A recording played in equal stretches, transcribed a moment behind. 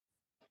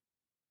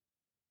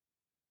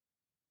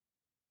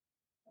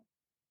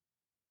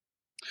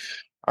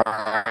All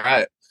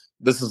right.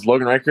 This is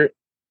Logan Reichert,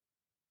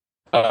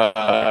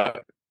 uh,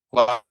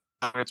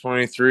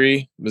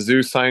 2023 Mizzou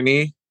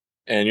signee,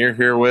 and you're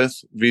here with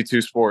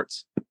V2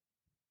 Sports.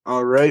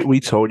 All right, we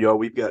told y'all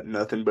we've got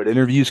nothing but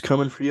interviews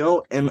coming for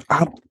y'all, and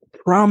I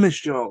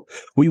promised y'all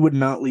we would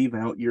not leave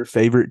out your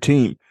favorite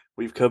team.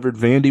 We've covered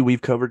Vandy,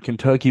 we've covered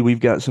Kentucky, we've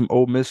got some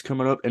Ole Miss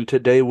coming up, and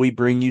today we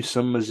bring you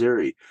some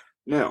Missouri.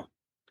 Now,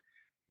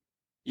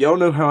 y'all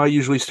know how I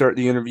usually start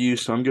the interview,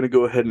 so I'm going to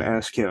go ahead and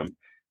ask him,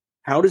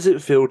 how does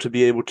it feel to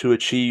be able to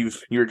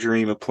achieve your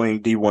dream of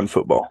playing D1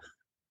 football?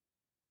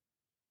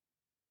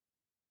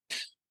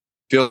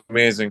 Feels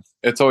amazing.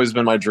 It's always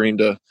been my dream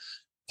to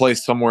play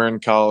somewhere in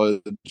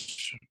college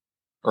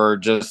or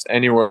just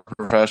anywhere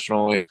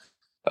professionally,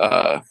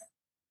 uh,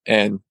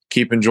 and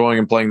keep enjoying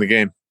and playing the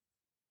game.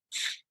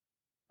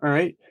 All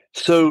right,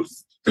 so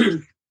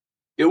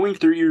going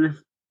through your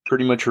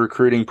pretty much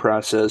recruiting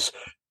process,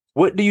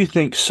 what do you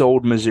think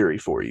sold Missouri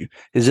for you?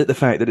 Is it the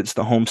fact that it's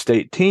the home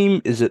state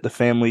team? Is it the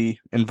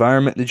family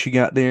environment that you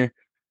got there?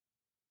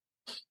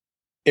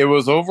 It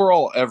was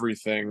overall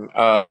everything.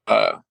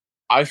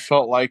 I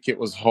felt like it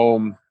was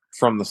home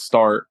from the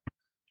start.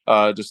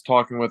 Just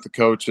talking with the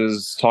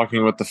coaches,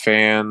 talking with the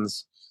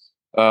fans,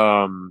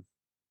 um,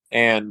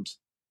 and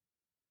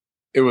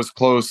it was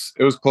close.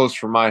 It was close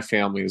for my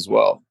family as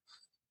well.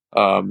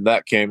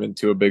 That came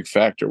into a big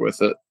factor with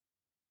it.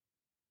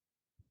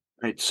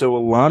 Right. So a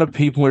lot of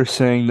people are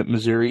saying that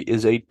Missouri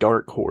is a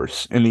dark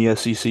horse in the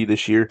SEC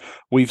this year.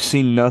 We've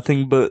seen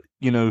nothing but,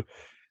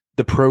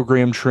 the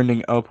program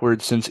trending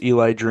upwards since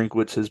Eli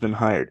Drinkwitz has been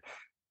hired.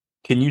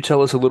 Can you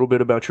tell us a little bit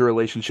about your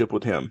relationship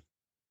with him?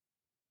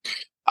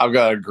 I've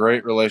got a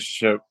great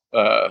relationship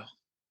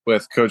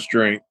with Coach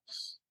Drink.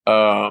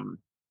 Um,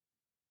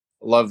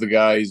 love the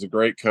guy. He's a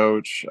great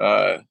coach.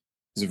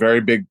 He's a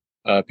very big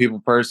people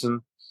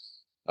person.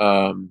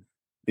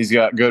 He's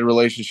got good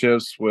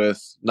relationships with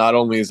not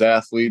only his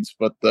athletes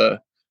but the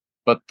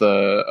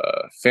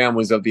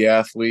families of the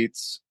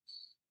athletes.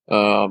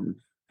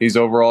 He's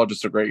overall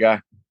just a great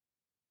guy.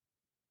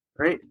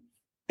 Right.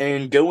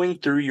 And going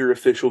through your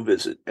official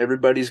visit,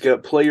 everybody's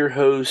got player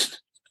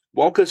host.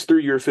 Walk us through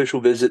your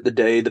official visit, the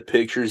day, the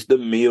pictures, the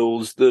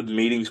meals, the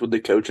meetings with the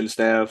coaching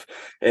staff,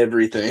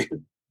 everything.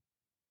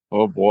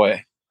 Oh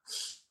boy!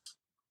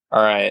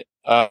 All right.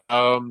 I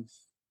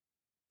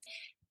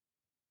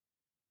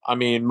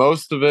mean,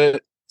 most of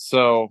it.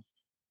 So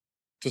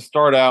to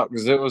start out,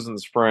 because it was in the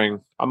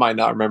spring, I might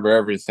not remember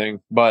everything,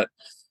 but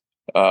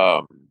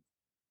um,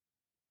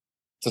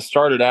 to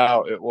start it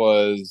out, it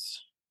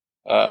was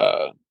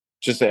uh,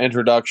 just an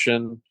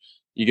introduction.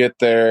 You get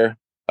there,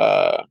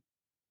 uh,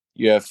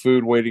 you have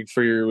food waiting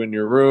for you in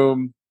your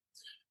room.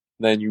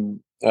 Then you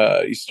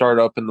start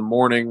up in the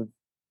morning,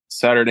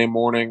 Saturday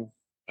morning.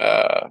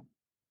 Uh,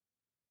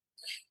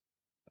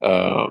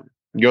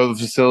 you go to the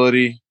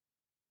facility,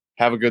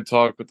 have a good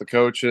talk with the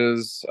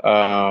coaches.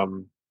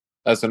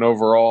 As an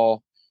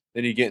overall,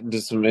 then you get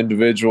into some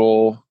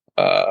individual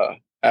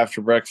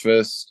after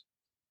breakfast,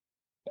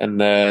 and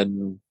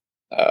then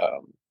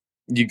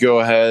you go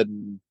ahead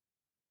and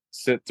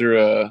sit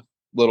through a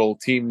little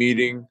team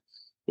meeting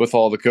with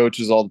all the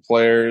coaches, all the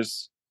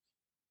players.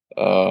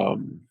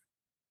 Um,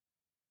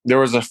 there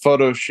was a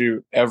photo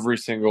shoot every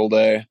single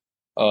day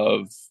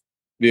of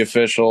the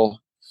official.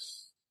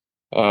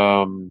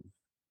 Um,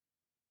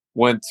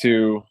 went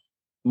to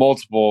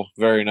multiple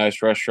very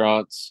nice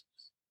restaurants.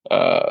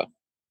 Uh,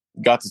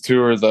 got to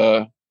tour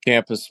the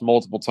campus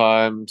multiple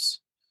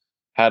times.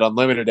 Had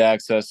unlimited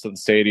access to the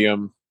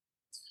stadium.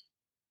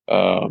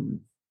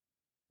 Um,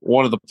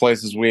 one of the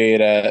places we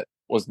ate at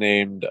was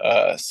named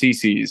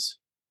CC's.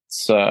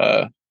 It's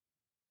a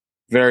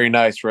very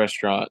nice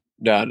restaurant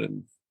down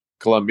in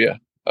Columbia.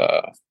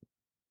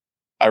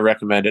 I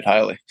recommend it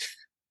highly.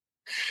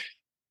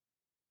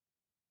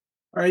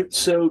 All right,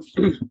 so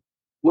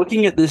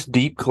looking at this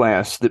deep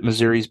class that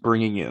Missouri's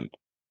bringing in,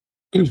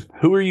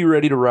 who are you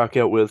ready to rock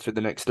out with for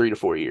the next 3 to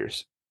 4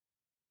 years?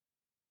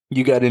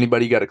 You got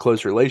anybody you got a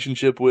close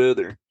relationship with,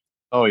 or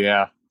Oh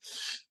yeah.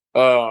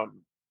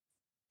 Um,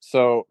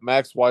 so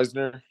Max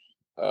Weisner,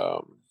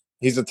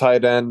 he's a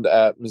tight end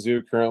at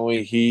Mizzou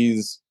currently.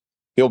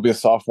 He'll be a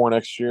sophomore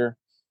next year.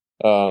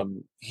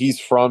 He's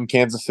from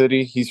Kansas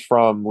City. He's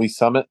from Lee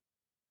Summit.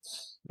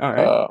 all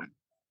right, Um,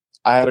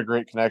 I had a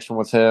great connection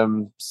with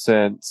him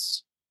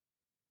since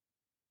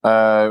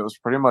it was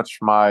pretty much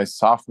my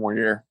sophomore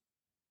year.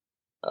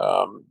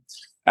 Um,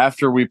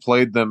 after we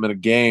played them in a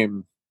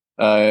game,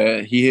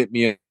 he hit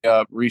me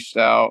up, reached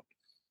out.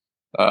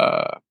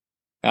 Uh,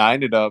 and I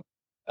ended up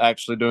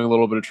actually doing a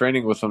little bit of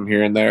training with him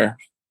here and there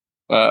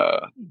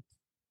uh,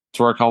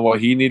 to work on what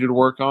he needed to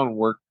work on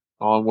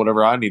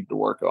whatever I needed to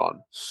work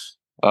on.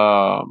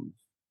 Um,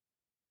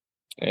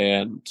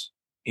 and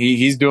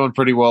he's doing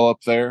pretty well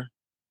up there.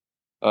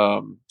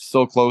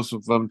 Still close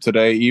with them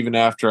today, even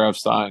after I've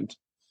signed.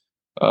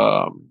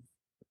 Um,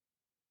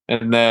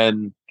 and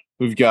then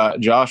we've got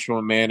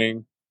Joshua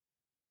Manning.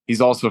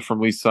 He's also from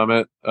Lee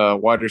Summit,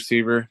 wide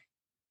receiver.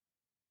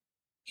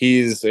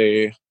 He's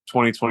a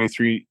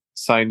 2023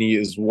 signee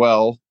as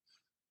well.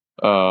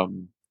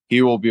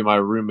 he will be my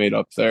roommate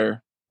up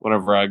there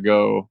whenever I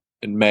go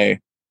in May.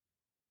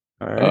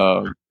 All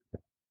right.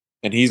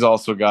 And he's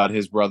also got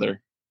his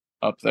brother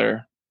up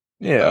there.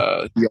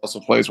 Yeah. He also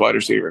plays wide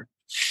receiver.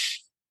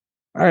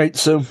 All right.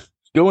 So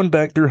going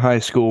back through high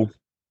school,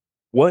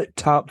 what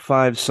top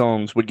 5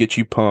 songs would get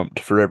you pumped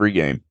for every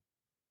game?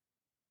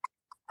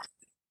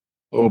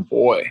 Oh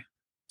boy.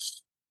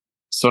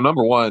 So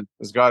number one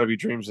has got to be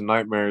 "Dreams and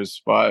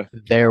Nightmares" by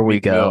There we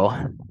Meek Mill.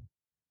 go.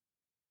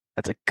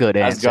 That's a good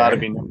Has answer. got to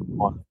be number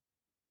one.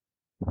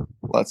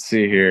 Let's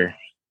see here.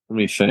 Let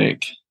me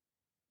think.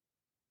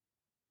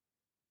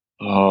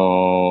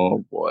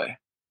 Oh boy.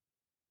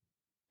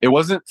 It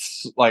wasn't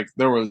like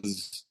there were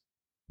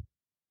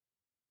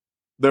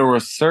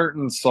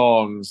certain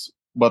songs,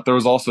 but there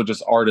was also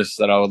just artists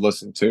that I would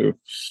listen to.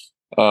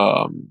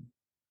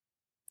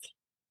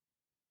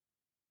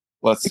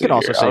 Let's You see can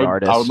also here. say I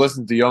would artist.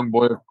 listen to Young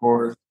Boy, of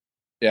course.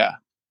 Yeah.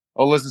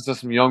 I'll listen to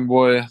some Young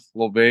Boy,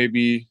 Lil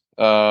Baby,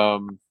 yet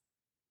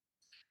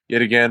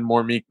again,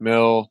 more Meek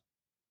Mill,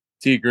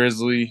 T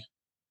Grizzly,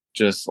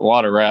 just a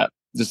lot of rap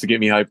just to get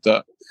me hyped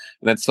up.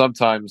 And then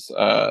sometimes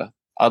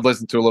I'd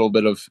listen to a little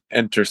bit of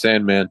Enter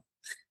Sandman.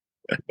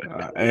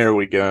 There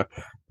we go.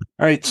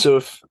 All right, so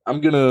if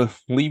I'm going to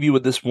leave you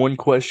with this one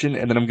question,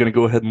 and then I'm going to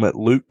go ahead and let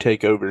Luke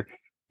take over.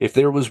 If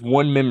there was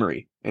one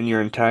memory in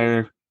your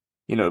entire,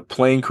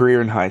 playing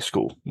career in high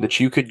school that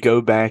you could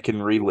go back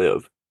and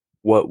relive,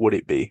 what would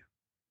it be?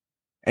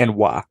 And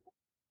why?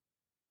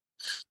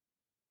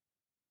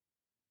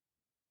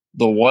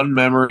 The one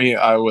memory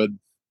I would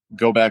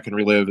go back and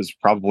relive is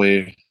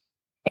probably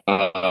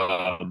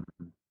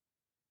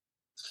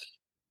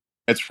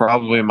it's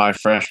probably my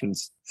freshman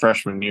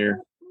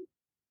year.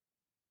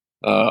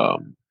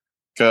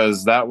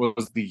 Because that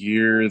was the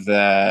year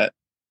that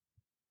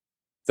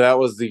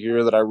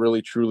I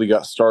really truly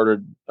got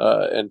started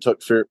and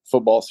took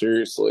football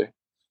seriously.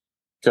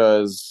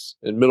 Because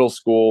in middle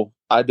school,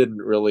 I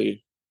didn't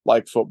really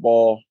like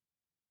football.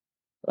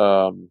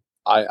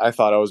 I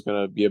thought I was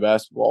going to be a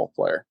basketball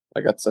player.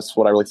 Like that's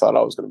what I really thought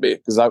I was going to be.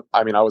 Because I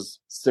mean I was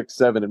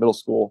 6'7" in middle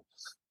school.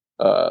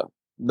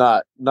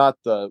 Not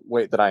the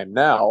weight that I am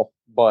now,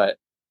 but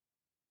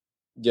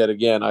yet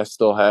again I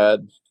still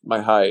had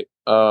my height.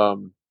 But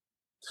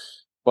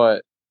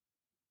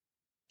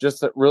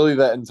just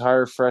that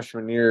entire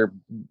freshman year,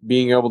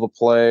 being able to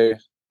play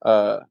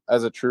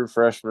as a true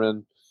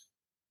freshman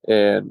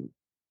and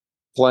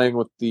playing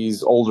with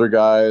these older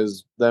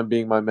guys, them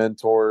being my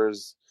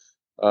mentors,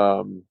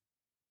 learning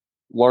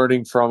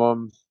from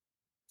them,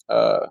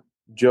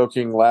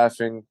 joking,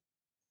 laughing,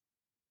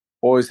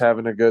 always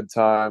having a good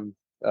time,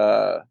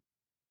 and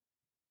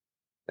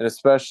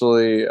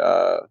especially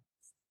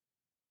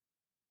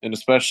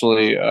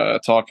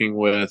talking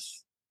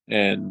with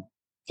and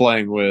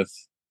playing with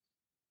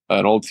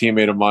an old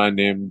teammate of mine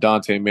named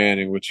Dante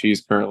Manning, which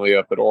he's currently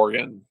up at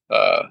Oregon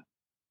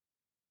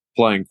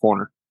playing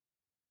corner.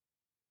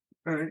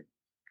 All right.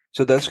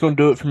 So that's going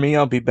to do it for me.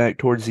 I'll be back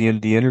towards the end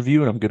of the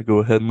interview, and I'm going to go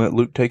ahead and let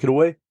Luke take it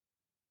away.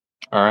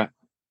 All right.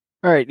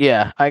 All right,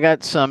 yeah. I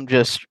got some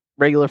just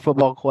regular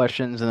football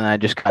questions, and then I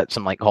just got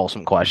some like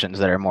wholesome questions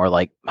that are more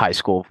like high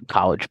school,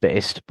 college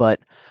based. But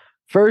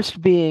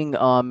first being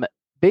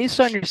based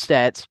on your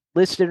stats,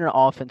 listed an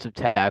offensive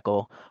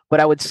tackle, but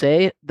I would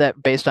say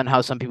that based on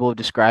how some people have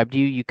described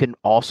you, you can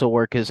also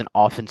work as an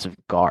offensive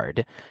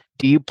guard.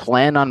 Do you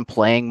plan on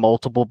playing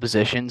multiple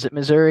positions at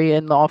Missouri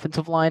in the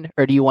offensive line,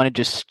 or do you want to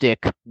just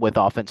stick with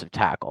offensive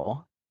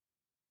tackle?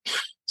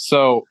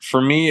 So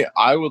for me,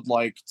 I would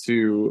like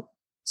to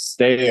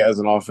stay as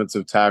an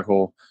offensive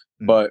tackle,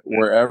 but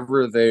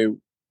wherever they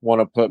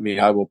want to put me,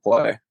 I will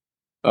play.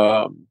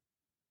 It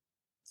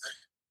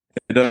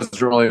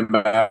doesn't really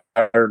matter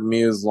to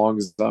me as long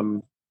as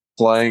I'm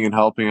playing and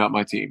helping out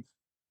my team.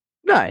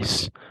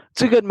 Nice.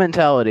 It's a good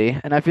mentality,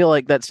 and I feel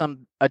like that's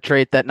a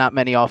trait that not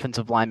many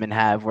offensive linemen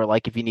have, where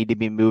like if you need to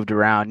be moved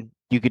around,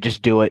 you could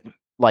just do it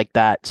like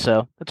that.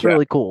 So that's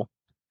really cool.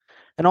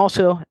 And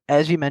also,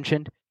 as you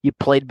mentioned, you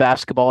played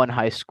basketball in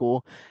high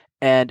school,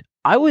 and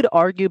I would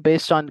argue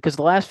based on because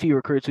the last few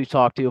recruits we've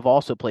talked to have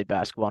also played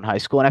basketball in high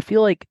school, and I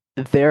feel like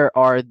there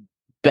are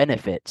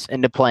benefits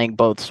into playing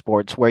both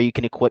sports where you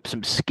can equip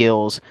some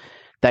skills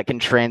that can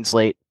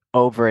translate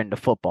over into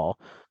football.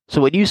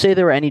 So would you say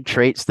there were any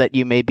traits that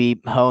you maybe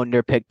honed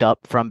or picked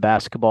up from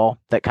basketball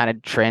that kind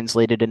of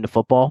translated into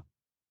football?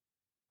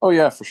 Oh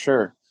yeah, for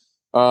sure.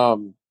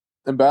 In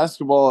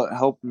basketball, it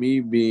helped me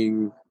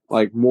being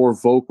like more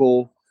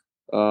vocal,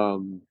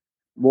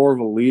 more of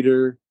a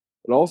leader.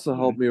 It also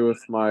helped me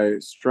with my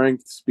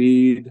strength,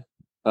 speed,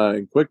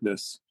 and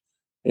quickness,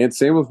 and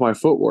same with my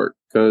footwork.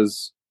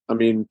 Because I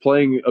mean,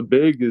 playing a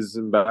big is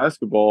in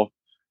basketball.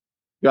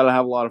 You got to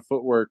have a lot of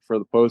footwork for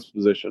the post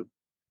position.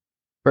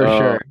 For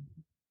sure.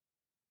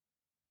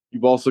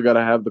 You've also got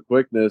to have the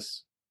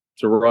quickness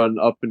to run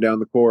up and down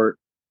the court,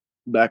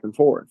 back and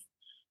forth.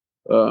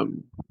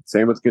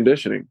 Same with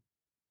conditioning.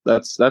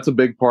 That's a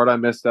big part I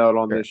missed out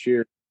on this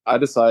year. I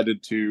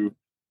decided to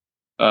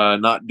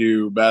not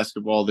do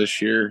basketball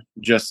this year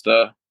just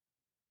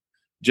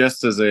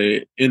as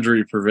a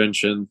injury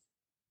prevention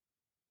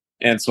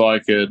and so I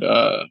could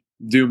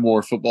do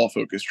more football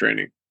focused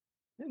training.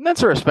 And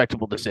that's a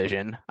respectable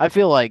decision. I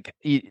feel like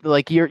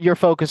you're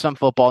focused on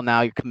football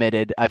now. You're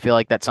committed. I feel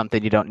like that's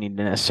something you don't need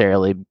to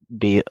necessarily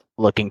be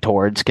looking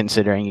towards,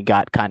 considering you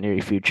got kind of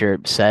your future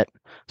set.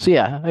 So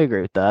yeah, I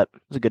agree with that.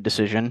 It's a good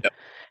decision. Yep.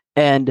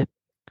 And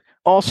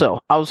also,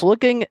 I was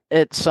looking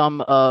at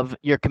some of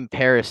your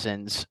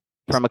comparisons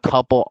from a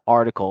couple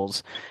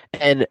articles,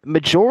 and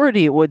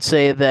majority would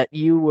say that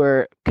you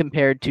were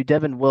compared to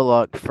Devin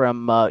Willock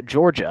from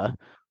Georgia.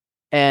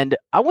 And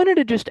I wanted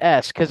to just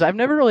ask, because I've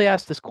never really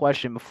asked this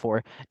question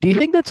before. Do you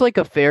think that's like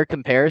a fair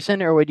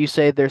comparison, or would you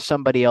say there's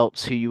somebody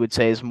else who you would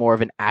say is more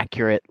of an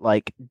accurate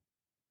like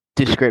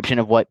description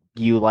of what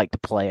you like to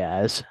play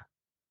as?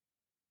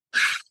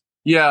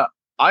 Yeah,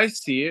 I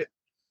see it.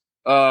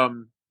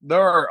 There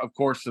are, of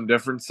course, some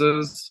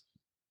differences.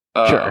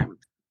 Sure.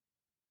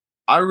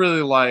 I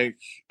really like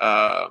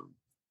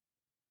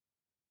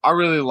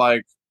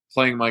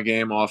playing my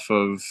game off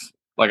of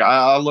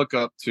I look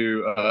up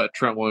to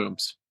Trent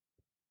Williams.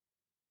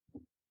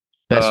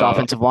 Best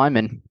offensive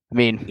lineman. I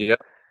mean, Yeah.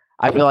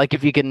 I feel like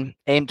if you can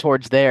aim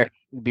towards there,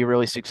 you'd be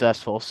really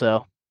successful.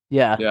 So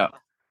yeah. Yeah.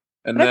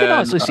 And I can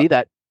honestly see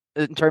that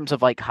in terms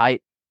of like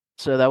height.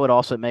 So that would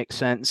also make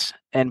sense.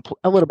 And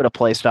a little bit of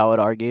play style, I would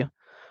argue.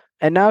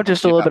 And now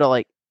just a little bit of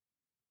like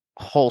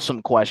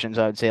wholesome questions,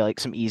 I would say,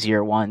 like some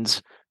easier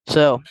ones.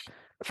 So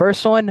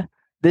first one,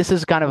 this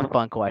is kind of a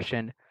fun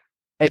question.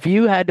 If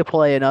you had to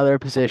play another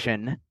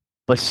position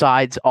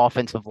besides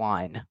offensive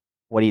line,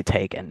 what are you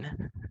taking?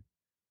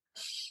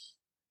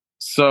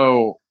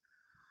 So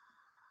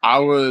I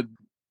would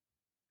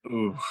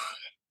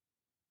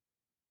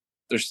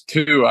there's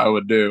two I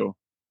would do.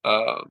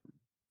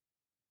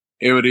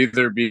 It would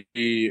either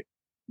be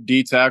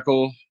D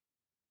tackle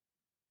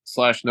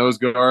 / nose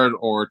guard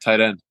or tight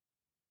end.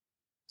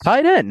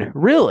 Tight end,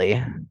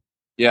 really?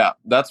 Yeah,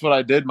 that's what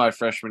I did my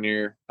freshman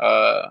year.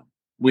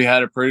 We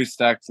had a pretty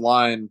stacked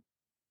line,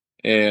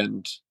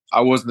 and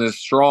I wasn't as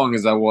strong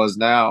as I was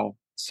now.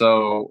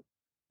 So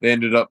they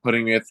ended up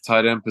putting me at the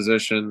tight end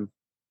position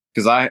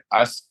because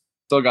I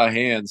still got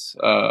hands.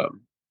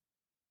 And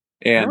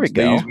they used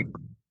me as a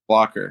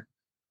blocker.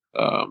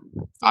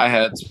 I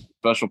had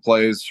special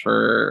plays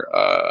for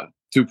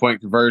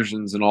 2-point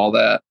conversions and all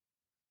that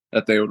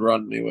they would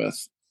run me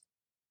with.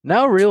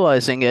 Now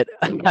realizing it,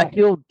 I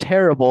feel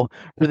terrible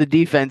for the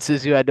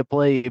defenses who had to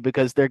play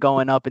because they're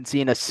going up and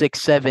seeing a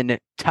 6'7"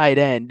 tight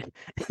end.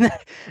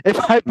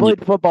 If I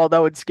played football,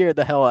 that would scare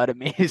the hell out of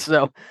me.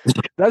 So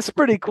that's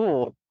pretty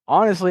cool.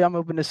 Honestly, I'm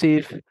hoping to see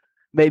if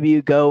maybe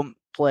you go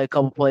play a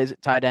couple plays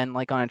at tight end,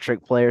 like on a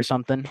trick play or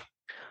something.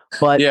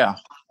 But yeah.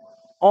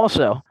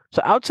 Also,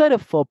 so outside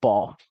of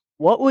football,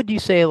 what would you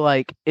say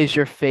like is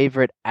your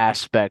favorite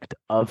aspect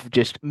of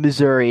just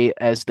Missouri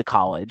as the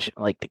college?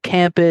 Like the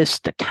campus,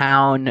 the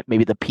town,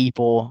 maybe the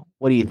people?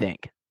 What do you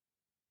think?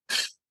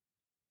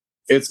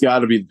 It's got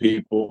to be the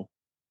people.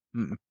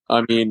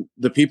 I mean,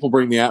 the people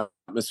bring the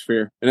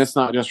atmosphere, and it's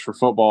not just for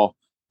football.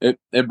 It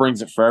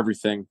brings it for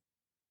everything,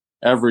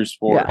 every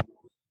sport.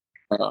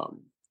 Yeah.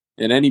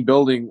 In any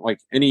building, like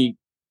any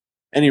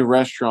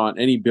restaurant,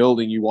 any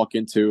building you walk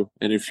into,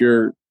 and if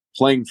you're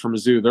playing for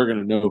Mizzou, they're going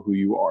to know who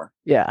you are.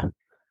 Yeah.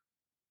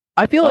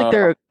 I feel like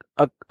they're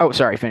oh,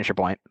 sorry, finish your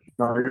point.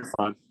 No, you're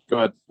fine. Go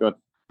ahead.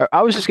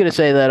 I was just going to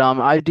say that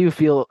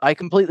I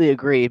completely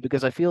agree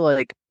because I feel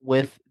like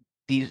with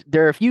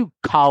there are a few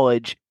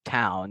college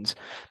towns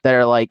that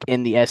are like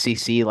in the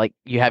SEC, like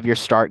you have your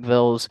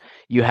Starkvilles,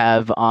 you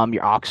have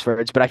your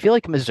Oxfords, but I feel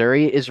like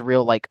Missouri is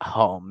real like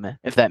home,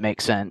 if that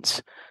makes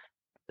sense.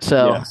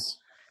 So yes.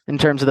 In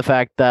terms of the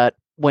fact that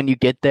when you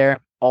get there,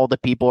 all the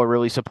people are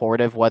really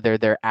supportive, whether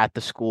they're at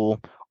the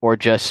school or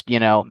just,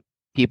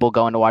 people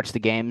going to watch the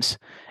games.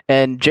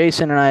 And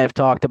Jason and I have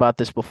talked about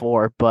this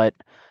before, but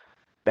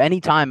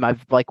anytime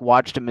I've like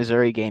watched a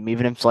Missouri game,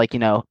 even if it's like,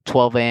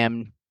 12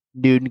 a.m.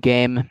 noon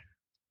game,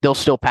 they'll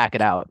still pack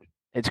it out.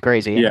 It's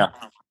crazy. Yeah.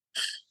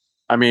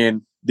 I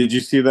mean, did you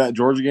see that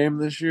Georgia game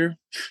this year?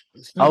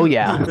 Oh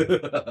yeah.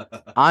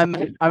 I'm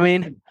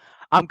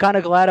kind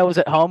of glad I was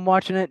at home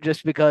watching it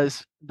just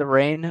because the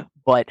rain,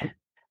 but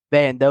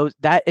man,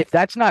 if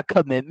that's not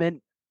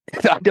commitment,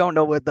 I don't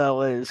know what the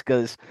hell is,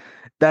 because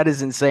that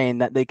is insane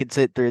that they could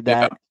sit through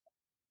that. Yeah.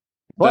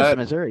 Plus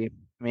Missouri.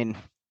 I mean,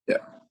 yeah,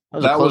 that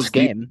was a close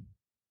game.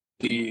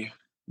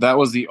 That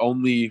was the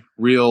only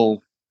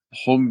real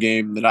home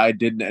game that I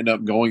didn't end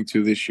up going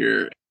to this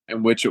year,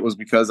 in which it was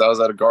because I was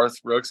at a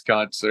Garth Brooks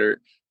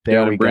concert.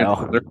 There we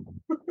go.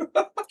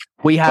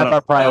 We have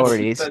our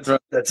priorities.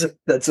 That's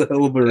a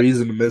hell of a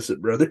reason to miss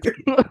it, brother.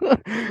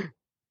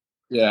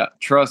 Yeah,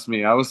 trust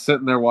me. I was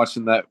sitting there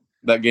watching that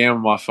game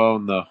on my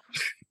phone, though.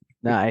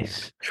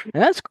 Nice.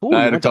 And that's cool.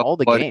 You went to all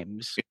the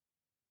games.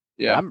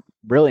 Yeah. I'm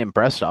really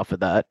impressed off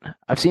of that.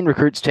 I've seen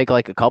recruits take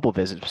like a couple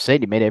visits, but say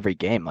you made every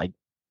game. Like,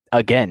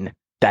 again,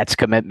 that's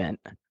commitment.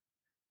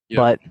 Yep.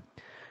 But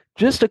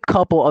just a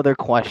couple other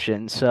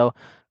questions. So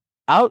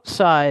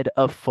outside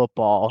of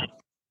football,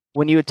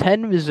 when you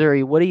attend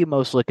Missouri, what are you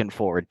most looking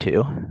forward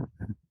to?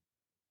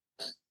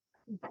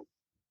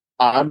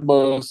 I'm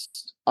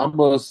I'm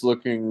most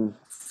looking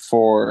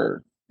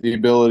for the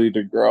ability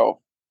to grow,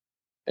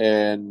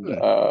 and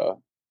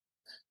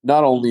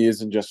not only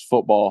isn't just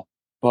football,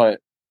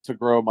 but to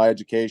grow my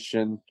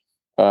education,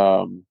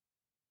 um,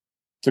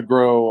 to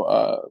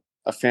grow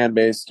a fan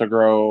base, to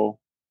grow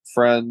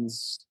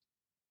friends,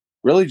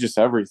 really just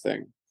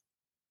everything.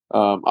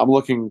 I'm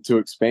looking to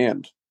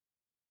expand.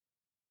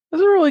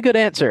 That's a really good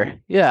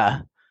answer.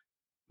 Yeah.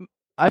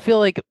 I feel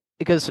like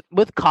because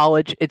with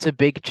college, it's a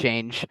big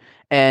change.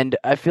 And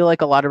I feel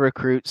like a lot of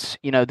recruits,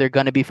 they're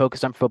going to be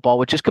focused on football,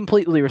 which is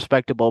completely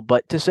respectable.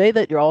 But to say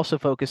that you're also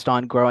focused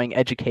on growing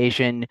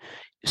education,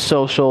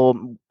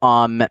 social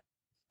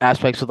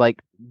aspects with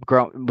like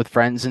growing with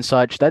friends and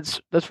such,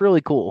 that's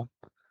really cool.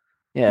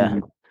 Yeah.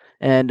 Mhm.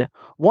 And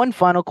one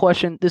final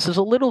question. This is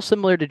a little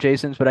similar to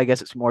Jason's, but I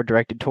guess it's more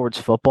directed towards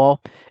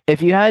football.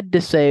 If you had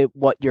to say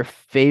what your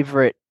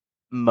favorite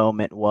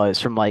moment was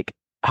from like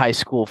high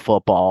school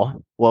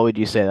football, what would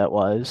you say that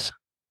was?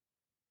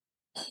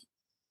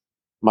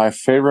 My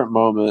favorite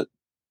moment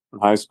in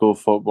high school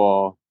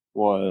football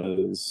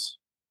was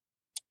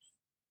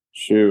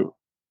shoot.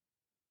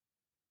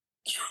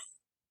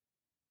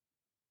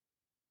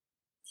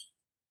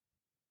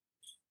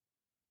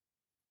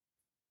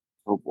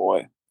 Oh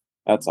boy,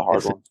 that's a hard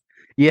It's one.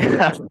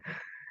 yeah.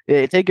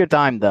 Yeah, take your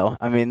time though.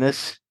 I mean,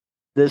 this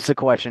is a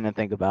question to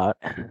think about.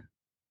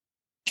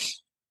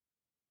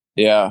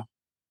 Yeah,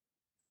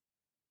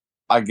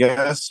 I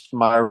guess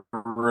my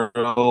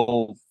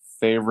real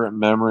favorite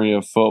memory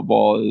of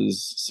football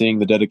is seeing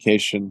the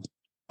dedication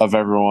of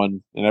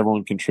everyone and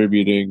everyone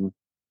contributing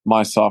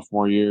my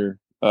sophomore year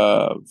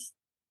of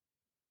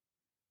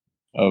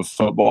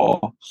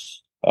football.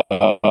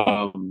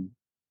 Um,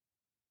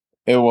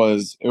 it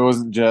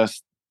wasn't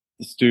just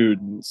the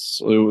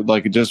students.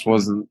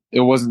 It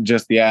wasn't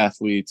just the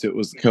athletes. It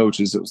was the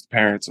coaches. It was the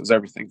parents. It was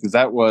everything because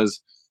that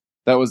was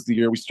the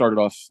year we started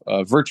off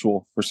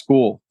virtual for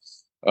school,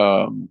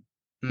 um,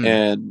 Hmm.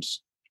 and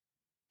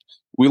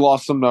we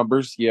lost some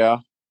numbers, yeah,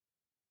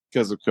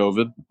 because of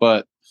COVID,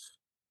 but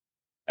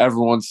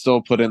everyone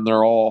still put in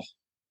their all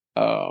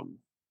and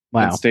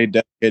Wow. stayed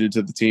dedicated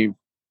to the team.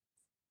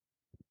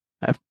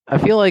 I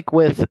feel like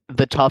with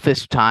the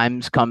toughest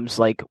times comes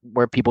like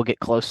where people get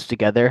close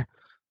together.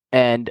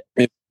 And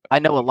It, I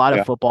know a lot of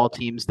yeah, football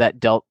teams that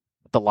dealt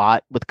with a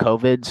lot with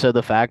COVID. So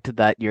the fact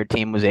that your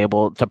team was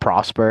able to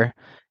prosper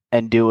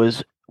and do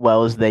as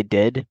well as they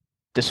did,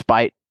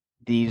 despite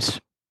these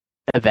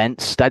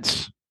events,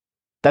 that's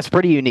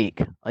pretty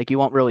unique. Like you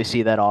won't really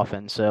see that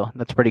often. So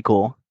that's pretty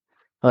cool.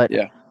 But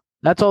yeah.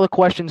 that's all the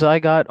questions I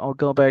got. I'll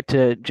go back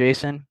to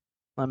Jason.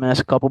 Let me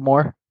ask a couple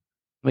more.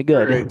 We All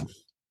right. good?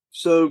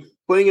 So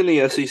playing in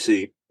the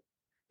SEC,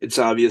 it's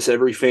obvious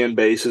every fan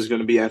base is going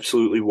to be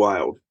absolutely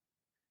wild.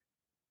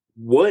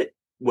 What?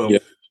 Well, Yeah.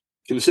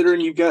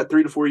 considering you've got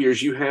 3 to 4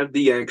 years, you have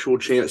the actual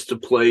chance to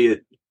play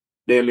at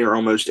damn near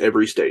almost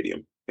every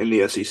stadium in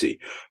the SEC.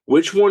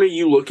 Which one are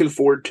you looking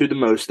forward to the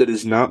most that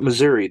is not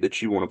Missouri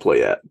that you want to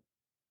play at?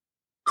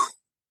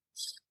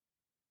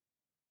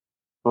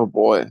 Oh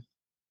boy.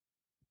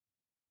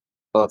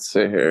 Let's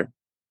see here.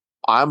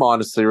 I'm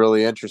honestly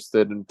really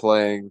interested in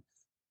playing.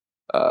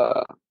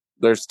 Uh,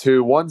 there's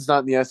two. One's not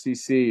in the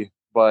SEC,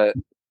 but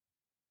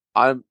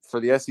I'm for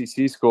the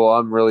SEC school.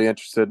 I'm really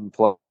interested in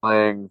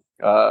playing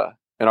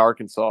in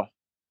Arkansas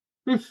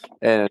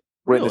and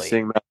Really?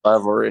 witnessing that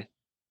rivalry.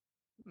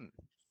 Hmm.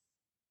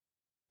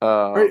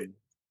 All right. Um,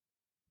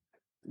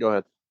 go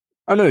ahead.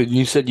 I know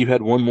you said you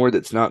had one more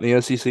that's not in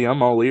the SEC.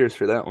 I'm all ears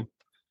for that one.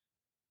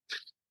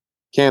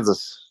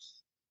 Kansas.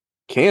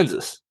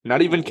 Kansas.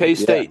 Not even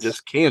K-State, Yes.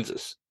 just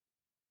Kansas.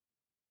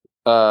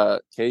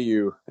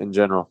 KU in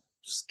general.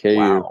 Just KU.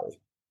 Wow.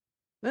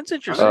 That's All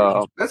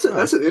right. interesting.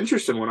 That's Huh. an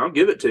interesting one. I'll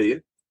give it to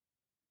you.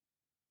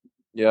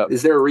 Yep.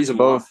 Is there a reason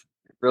why? Both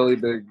really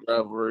big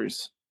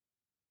rivalries.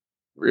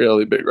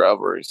 Really big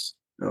rivalries.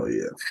 Oh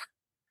yeah.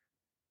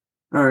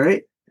 All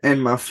right.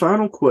 And my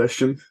final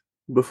question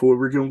before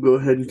we're going to go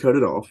ahead and cut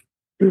it off.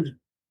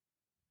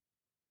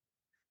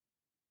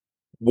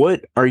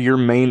 What are your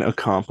main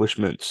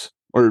accomplishments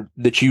or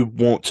that you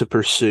want to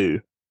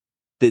pursue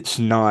that's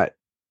not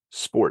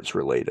sports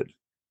related?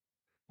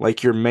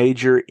 Like your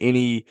major,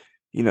 any,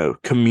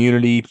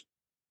 community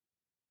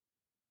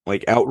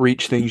like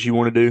outreach things you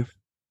want to do?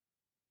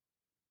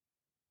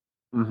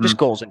 Mm-hmm. Just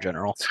goals in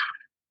general.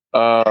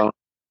 Uh,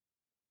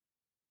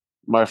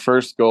 my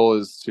first goal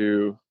is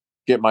to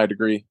get my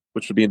degree,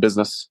 which would be in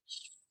business.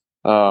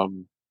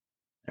 Um,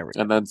 There we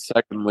go. and then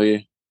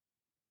secondly,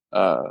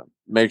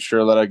 make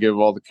sure that I give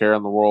all the care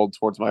in the world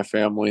towards my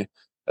family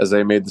as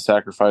they made the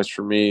sacrifice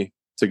for me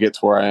to get to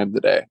where I am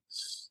today.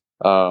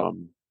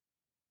 Um,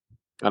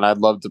 and I'd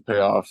love to pay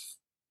off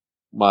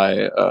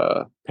my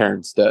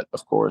parents' debt,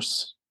 of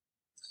course,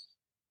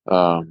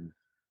 and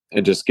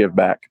just give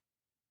back.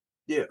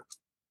 Yeah.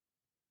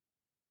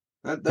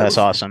 That That's was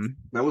awesome.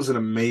 that was an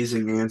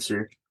amazing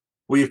answer.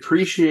 We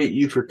appreciate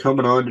you for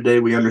coming on today.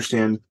 We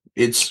understand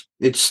it's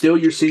still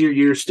your senior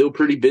year, still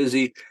pretty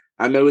busy.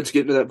 I know it's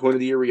getting to that point of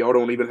the year where y'all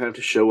don't even have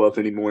to show up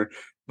anymore,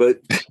 but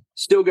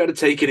still got to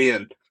take it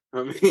in.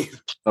 I mean,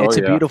 It's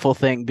a yeah. beautiful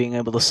thing being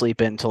able to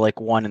sleep in till like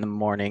 1 in the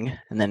morning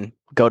and then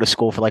go to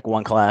school for like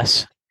one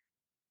class.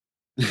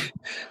 Or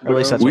at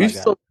least that's what I We've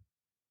got. still,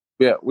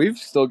 we've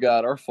still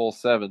got our full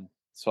 7.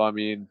 So I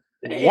mean,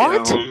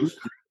 What?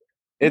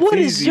 it's What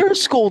is easy. your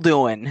school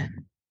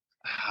doing?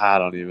 I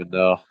don't even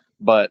know,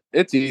 but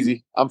it's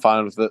easy. I'm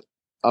fine with it.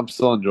 I'm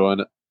still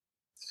enjoying it.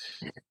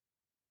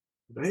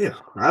 Man,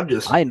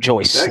 I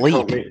enjoy that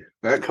sleep.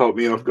 caught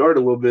me off guard a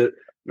little bit.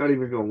 Not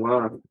even gonna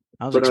lie.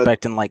 I was But,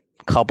 expecting like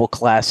a couple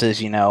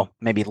classes,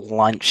 maybe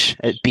lunch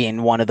it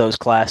being one of those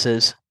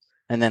classes,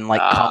 and then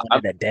like calling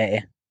it a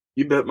day.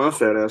 You bet my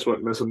fat ass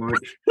wasn't missing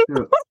lunch.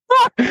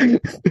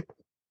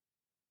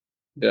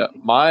 Yeah,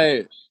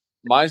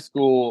 my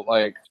school,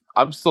 like,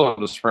 I'm still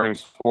in the spring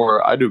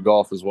sport. I do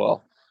golf as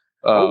well.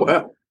 Oh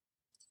wow.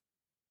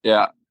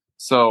 Yeah.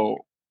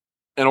 So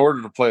in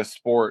order to play a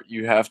sport,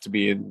 you have to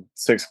be in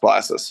 6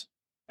 classes,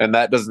 and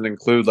that doesn't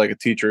include like a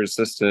teacher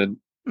assistant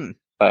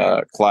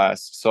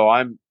class. So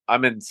I'm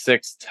in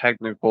 6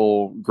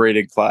 technical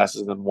graded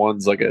classes, and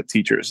one's like a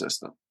teacher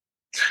assistant.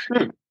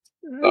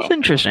 That's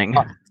interesting.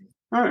 All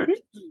right.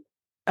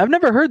 I've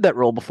never heard that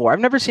rule before. I've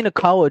never seen a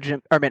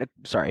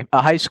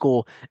a high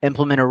school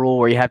implement a rule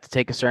where you have to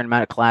take a certain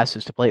amount of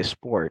classes to play a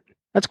sport.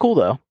 That's cool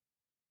though.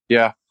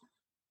 Yeah.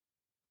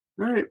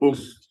 All right. Well,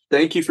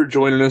 thank you for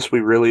joining us.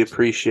 We really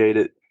appreciate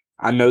it.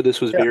 I know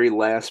this was very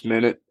last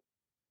minute,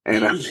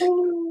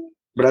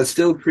 but I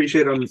still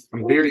appreciate it.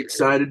 I'm very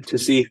excited to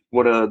see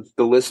what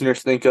the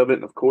listeners think of it.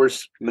 And of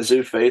course,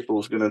 Mizzou Faithful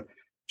is going to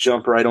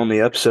jump right on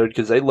the episode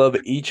because they love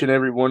each and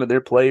every one of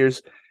their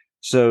players.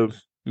 So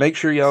make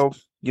sure y'all,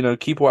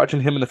 keep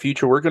watching him in the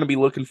future. We're going to be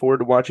looking forward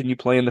to watching you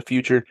play in the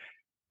future.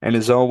 And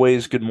as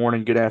always, good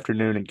morning, good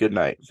afternoon, and good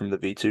night from the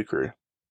V2 crew.